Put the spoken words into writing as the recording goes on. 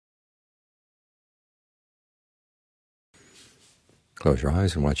Close your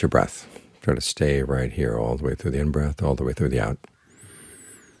eyes and watch your breath. Try to stay right here all the way through the in-breath, all the way through the out.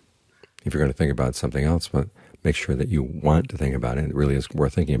 If you're going to think about something else, but make sure that you want to think about it. It really is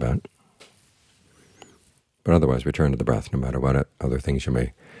worth thinking about. But otherwise, return to the breath, no matter what other things you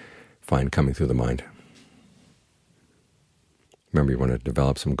may find coming through the mind. Remember, you want to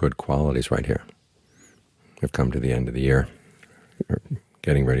develop some good qualities right here. We've come to the end of the year. We're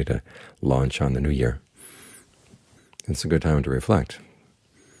getting ready to launch on the new year. It's a good time to reflect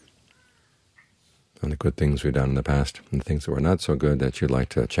on the good things we've done in the past and the things that were not so good that you'd like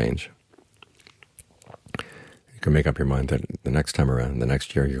to change. You can make up your mind that the next time around, the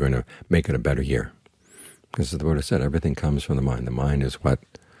next year, you're going to make it a better year. Because as the Buddha said, everything comes from the mind. The mind is what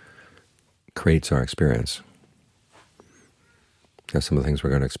creates our experience. Because some of the things we're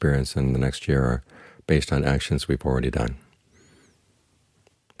going to experience in the next year are based on actions we've already done.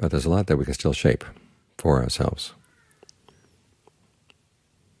 But there's a lot that we can still shape for ourselves.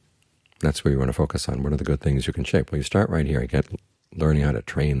 That's where you want to focus on. What are the good things you can shape? Well, you start right here. You get learning how to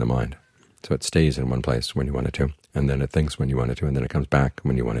train the mind. So it stays in one place when you want it to, and then it thinks when you want it to, and then it comes back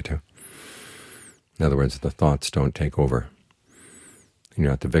when you want it to. In other words, the thoughts don't take over. And you're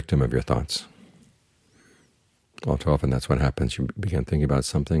not the victim of your thoughts. All too often that's what happens. You begin thinking about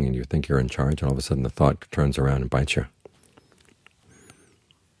something and you think you're in charge, and all of a sudden the thought turns around and bites you.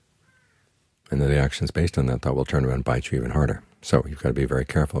 And then the actions based on that thought will turn around and bite you even harder. So you've got to be very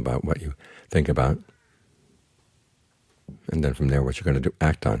careful about what you think about, and then from there what you're going to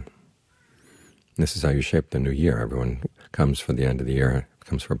act on. And this is how you shape the new year. Everyone comes for the end of the year,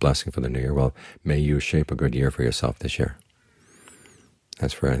 comes for a blessing for the new year. Well, may you shape a good year for yourself this year.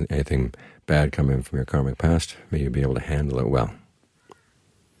 As for anything bad coming from your karmic past, may you be able to handle it well.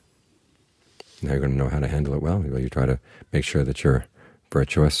 Now you're going to know how to handle it well. Well, you try to make sure that you're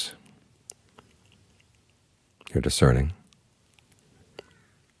virtuous, you're discerning.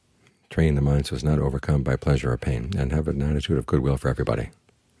 Train the mind so it's not overcome by pleasure or pain, and have an attitude of goodwill for everybody.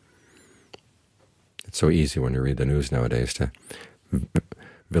 It's so easy when you read the news nowadays to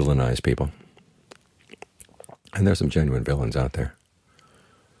villainize people. And there's some genuine villains out there.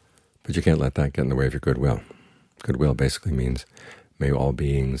 But you can't let that get in the way of your goodwill. Goodwill basically means may all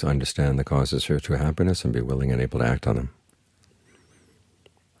beings understand the causes for true happiness and be willing and able to act on them.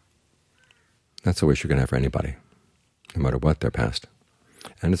 That's a wish you can have for anybody, no matter what their past.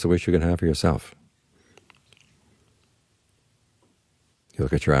 And it's a wish you can have for yourself. You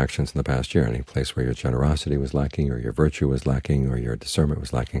look at your actions in the past year, any place where your generosity was lacking, or your virtue was lacking, or your discernment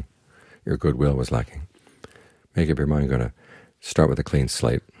was lacking, your goodwill was lacking. Make up your mind you're going to start with a clean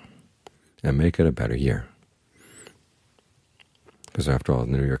slate and make it a better year. Because after all,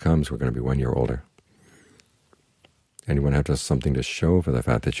 the new year comes, we're going to be 1 year older. And you want to have just something to show for the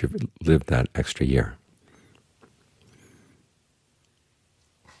fact that you've lived that extra year.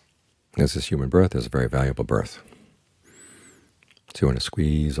 As this human birth is a very valuable birth. So you want to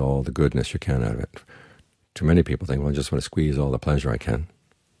squeeze all the goodness you can out of it. Too many people think, well, I just want to squeeze all the pleasure I can.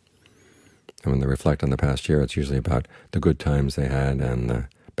 And when they reflect on the past year, it's usually about the good times they had and the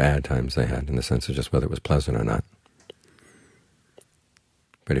bad times they had, in the sense of just whether it was pleasant or not.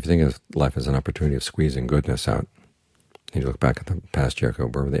 But if you think of life as an opportunity of squeezing goodness out, and you look back at the past year, where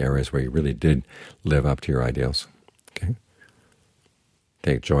were the areas where you really did live up to your ideals? Okay,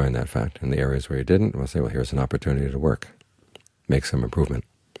 take joy in that fact. And the areas where you didn't, we'll say, well, here's an opportunity to work, make some improvement.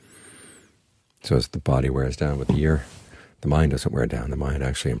 So as the body wears down with the year, the mind doesn't wear down. The mind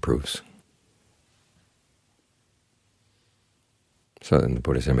actually improves. So in the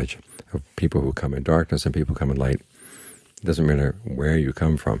Buddha's image of people who come in darkness and people who come in light, it doesn't matter where you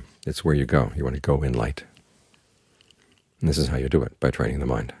come from, it's where you go. You want to go in light. And this is how you do it, by training the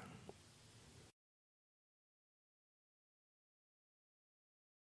mind.